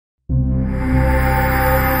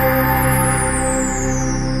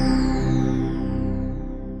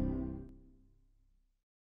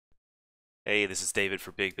Hey, this is David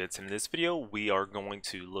for Big Bits, and in this video we are going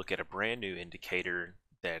to look at a brand new indicator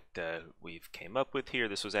that we've came up with here.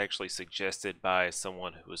 This was actually suggested by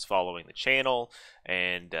someone who was following the channel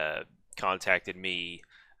and contacted me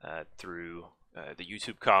through the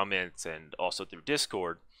YouTube comments and also through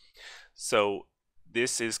Discord. So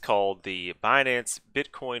this is called the Binance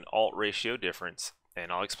Bitcoin Alt Ratio Difference,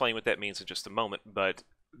 and I'll explain what that means in just a moment. But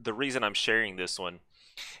the reason I'm sharing this one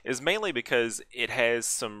is mainly because it has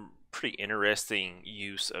some pretty interesting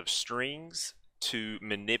use of strings to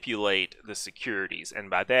manipulate the securities. And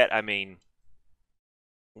by that, I mean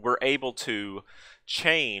we're able to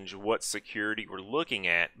change what security we're looking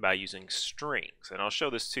at by using strings. And I'll show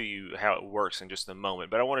this to you how it works in just a moment.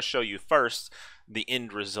 But I want to show you first the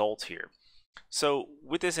end result here. So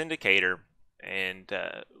with this indicator and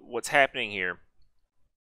what's happening here,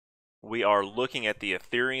 we are looking at the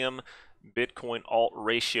Ethereum Bitcoin alt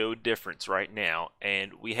ratio difference right now,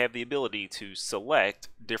 and we have the ability to select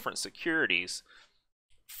different securities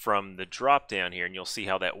from the drop down here, and you'll see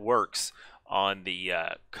how that works on the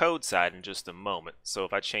code side in just a moment. So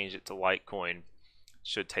if I change it to Litecoin, it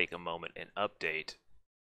should take a moment and update.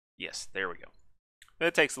 Yes, there we go.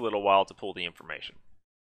 It takes a little while to pull the information.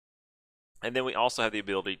 And then we also have the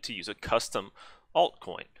ability to use a custom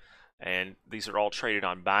altcoin, and these are all traded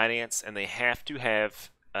on Binance, and they have to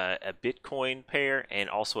have a Bitcoin pair and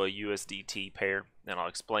also a USDT pair, and I'll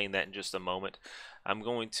explain that in just a moment. I'm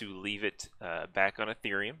going to leave it back on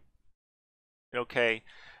Ethereum. Okay,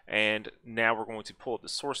 and now we're going to pull up the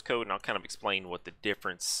source code, and I'll kind of explain what the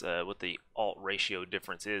difference, what the alt ratio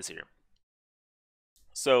difference is here.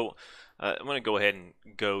 So I'm going to go ahead and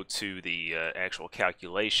go to the actual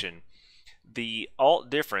calculation. The alt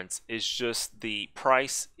difference is just the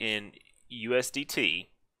price in USDT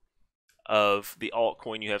of the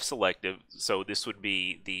altcoin you have selected. So this would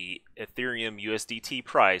be the Ethereum USDT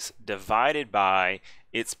price divided by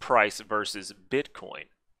its price versus Bitcoin.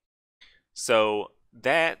 So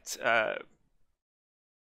that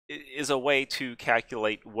is a way to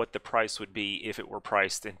calculate what the price would be if it were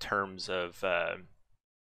priced in terms of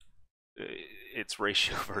its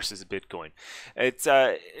ratio versus Bitcoin.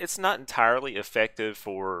 It's not entirely effective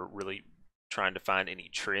for really trying to find any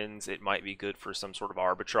trends. It might be good for some sort of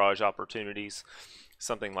arbitrage opportunities,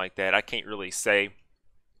 something like that. I can't really say.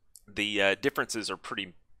 The differences are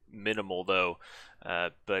pretty minimal though,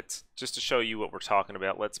 but just to show you what we're talking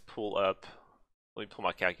about, let me pull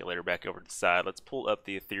my calculator back over to the side. Let's pull up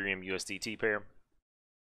the Ethereum USDT pair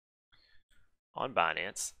on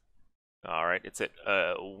Binance. All right, it's at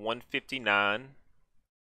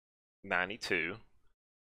 159.92,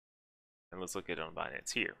 and let's look at it on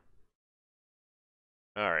Binance here.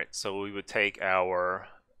 All right, so we would take our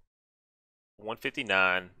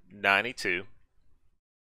 159.92,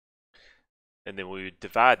 and then we would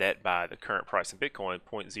divide that by the current price in Bitcoin,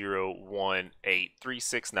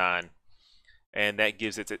 0.018369, and that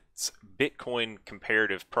gives it its Bitcoin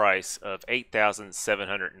comparative price of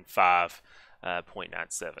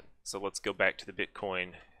 8,705.97. So let's go back to the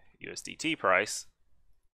Bitcoin USDT price,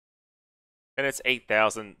 and it's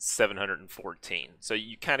 8,714. So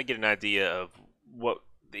you kind of get an idea of what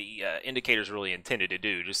the indicator is really intended to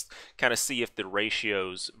do. Just kind of see if the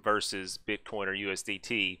ratios versus Bitcoin or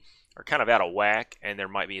USDT are kind of out of whack, and there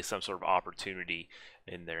might be some sort of opportunity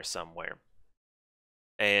in there somewhere.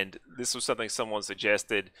 And this was something someone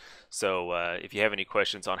suggested, so if you have any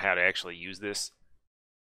questions on how to actually use this,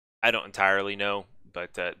 I don't entirely know,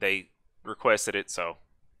 but they requested it, so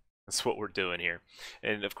that's what we're doing here.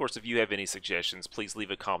 And of course, if you have any suggestions, please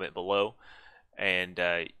leave a comment below, and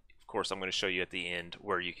of course I'm going to show you at the end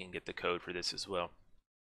where you can get the code for this as well.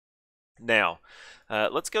 Now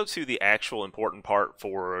let's go to the actual important part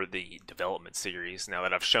for the development series. Now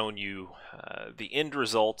that I've shown you the end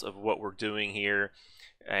result of what we're doing here,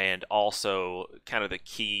 and also kind of the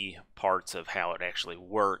key parts of how it actually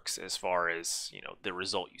works as far as, you know, the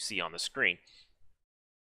result you see on the screen.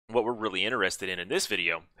 What we're really interested in this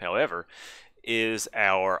video, however, is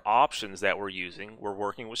our options that we're using. We're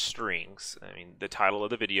working with strings. I mean, the title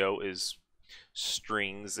of the video is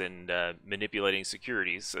strings and manipulating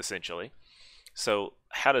securities, essentially. So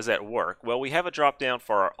how does that work? Well, we have a drop down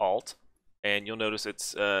for our alt, and you'll notice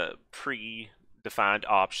it's predefined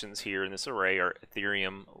options here in this array are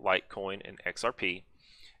Ethereum, Litecoin, and XRP,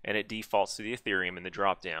 and it defaults to the Ethereum in the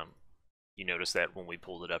drop down. You notice that when we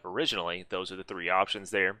pulled it up originally, those are the three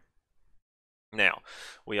options there. Now,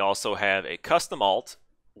 we also have a custom alt,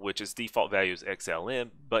 which is default value is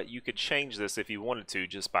XLM, but you could change this if you wanted to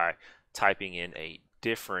just by typing in a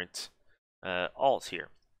different alt here.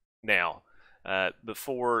 Now,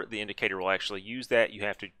 before the indicator will actually use that, you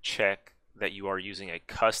have to check that you are using a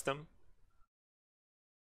custom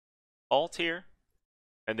alt here,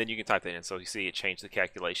 and then you can type that in. So you see it changed the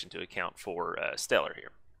calculation to account for Stellar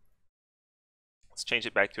here. Let's change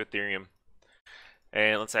it back to Ethereum,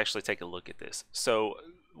 and let's actually take a look at this. So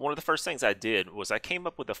one of the first things I did was I came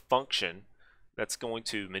up with a function that's going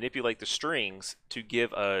to manipulate the strings to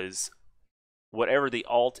give us whatever the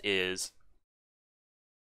alt is,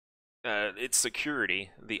 its security,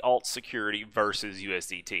 the alt security versus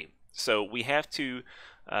USDT. So we have to,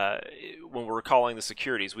 when we're calling the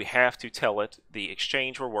securities, we have to tell it the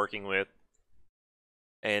exchange we're working with,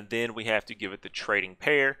 and then we have to give it the trading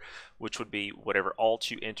pair, which would be whatever alt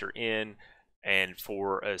you enter in. And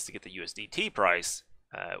for us to get the USDT price,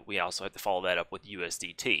 we also have to follow that up with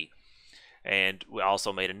USDT. And we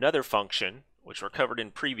also made another function, which were covered in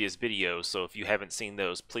previous videos. So if you haven't seen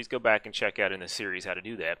those, please go back and check out in the series how to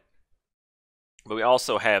do that. But we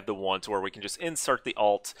also have the ones where we can just insert the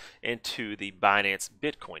alt into the Binance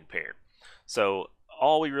Bitcoin pair. So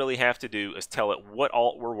all we really have to do is tell it what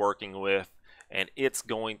alt we're working with, and it's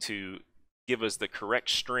going to give us the correct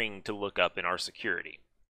string to look up in our security.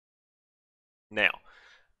 Now,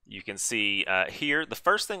 you can see here, the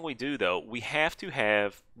first thing we do though, we have to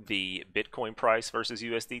have the Bitcoin price versus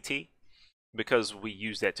USDT, because we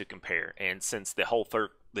use that to compare. And since the whole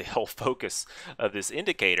focus of this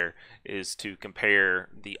indicator is to compare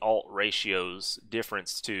the alt ratio's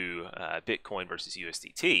difference to Bitcoin versus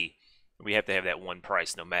USDT, we have to have that one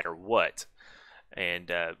price no matter what.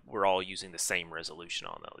 And we're all using the same resolution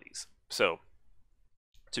on all these. So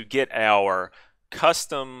to get our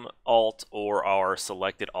custom alt or our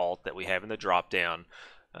selected alt that we have in the dropdown,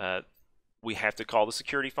 we have to call the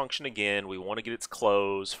security function again. We want to get its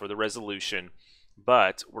close for the resolution,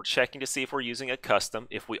 but we're checking to see if we're using a custom.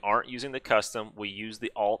 If we aren't using the custom, we use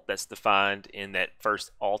the alt that's defined in that first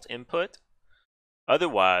alt input.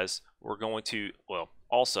 Otherwise, we're going to, well,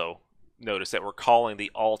 also notice that we're calling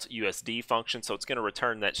the alt USD function, so it's going to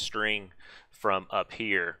return that string from up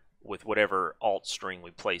here with whatever alt string we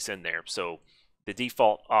place in there. So the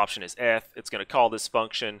default option is F. It's going to call this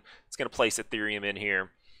function. It's going to place Ethereum in here,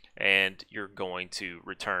 and you're going to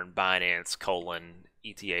return Binance :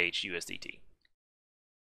 ETH USDT.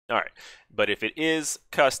 All right, but if it is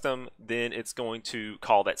custom, then it's going to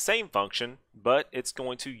call that same function, but it's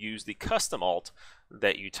going to use the custom alt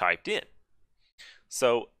that you typed in.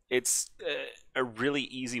 So it's a really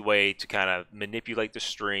easy way to kind of manipulate the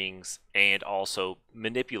strings and also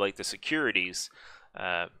manipulate the securities.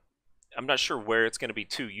 I'm not sure where it's going to be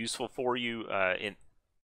too useful for you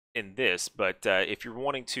in this, but if you're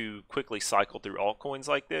wanting to quickly cycle through altcoins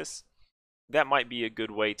like this, that might be a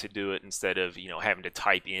good way to do it instead of having to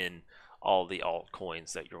type in all the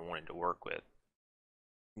altcoins that you're wanting to work with.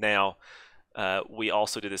 Now, we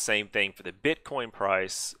also did the same thing for the Bitcoin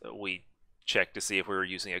price. We checked to see if we were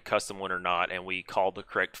using a custom one or not, and we called the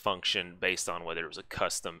correct function based on whether it was a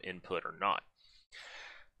custom input or not.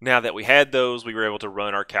 Now that we had those, we were able to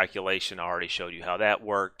run our calculation. I already showed you how that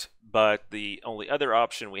worked, but the only other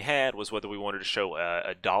option we had was whether we wanted to show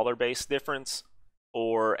a dollar-based difference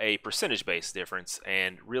or a percentage-based difference.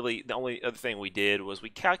 And really, the only other thing we did was we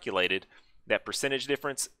calculated that percentage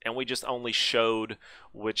difference, and we just only showed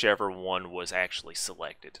whichever one was actually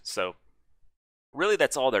selected. So really,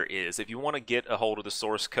 that's all there is. If you want to get a hold of the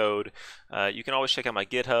source code, you can always check out my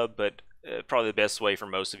GitHub, but probably the best way for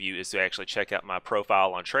most of you is to actually check out my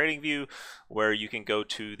profile on TradingView, where you can go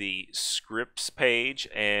to the scripts page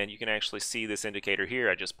and you can actually see this indicator here.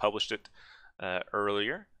 I just published it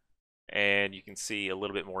earlier, and you can see a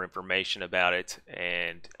little bit more information about it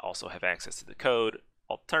and also have access to the code.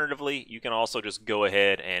 Alternatively, you can also just go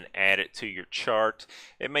ahead and add it to your chart.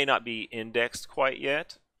 It may not be indexed quite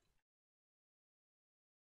yet.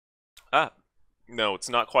 No, it's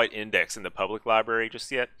not quite indexed in the public library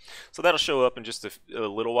just yet. So that'll show up in just a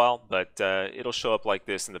little while, but it'll show up like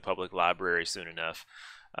this in the public library soon enough.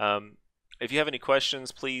 If you have any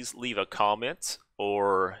questions, please leave a comment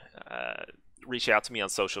or reach out to me on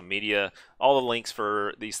social media. All the links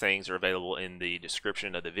for these things are available in the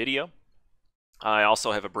description of the video. I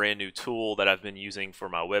also have a brand new tool that I've been using for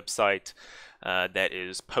my website that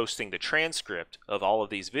is posting the transcript of all of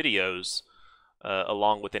these videos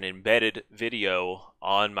along with an embedded video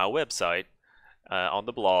on my website on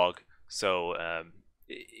the blog. So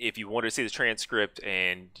if you wanted to see the transcript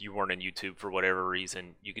and you weren't on YouTube for whatever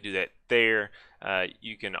reason, you could do that there.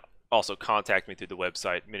 You can also contact me through the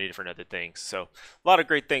website, many different other things. So a lot of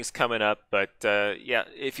great things coming up. But yeah,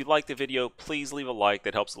 if you like the video, please leave a like.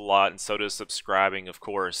 That helps a lot, and so does subscribing, of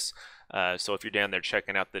course. So if you're down there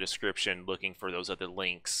checking out the description, looking for those other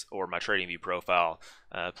links or my TradingView profile,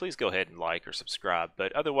 please go ahead and like or subscribe.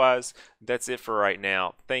 But otherwise, that's it for right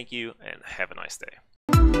now. Thank you, and have a nice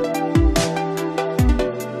day.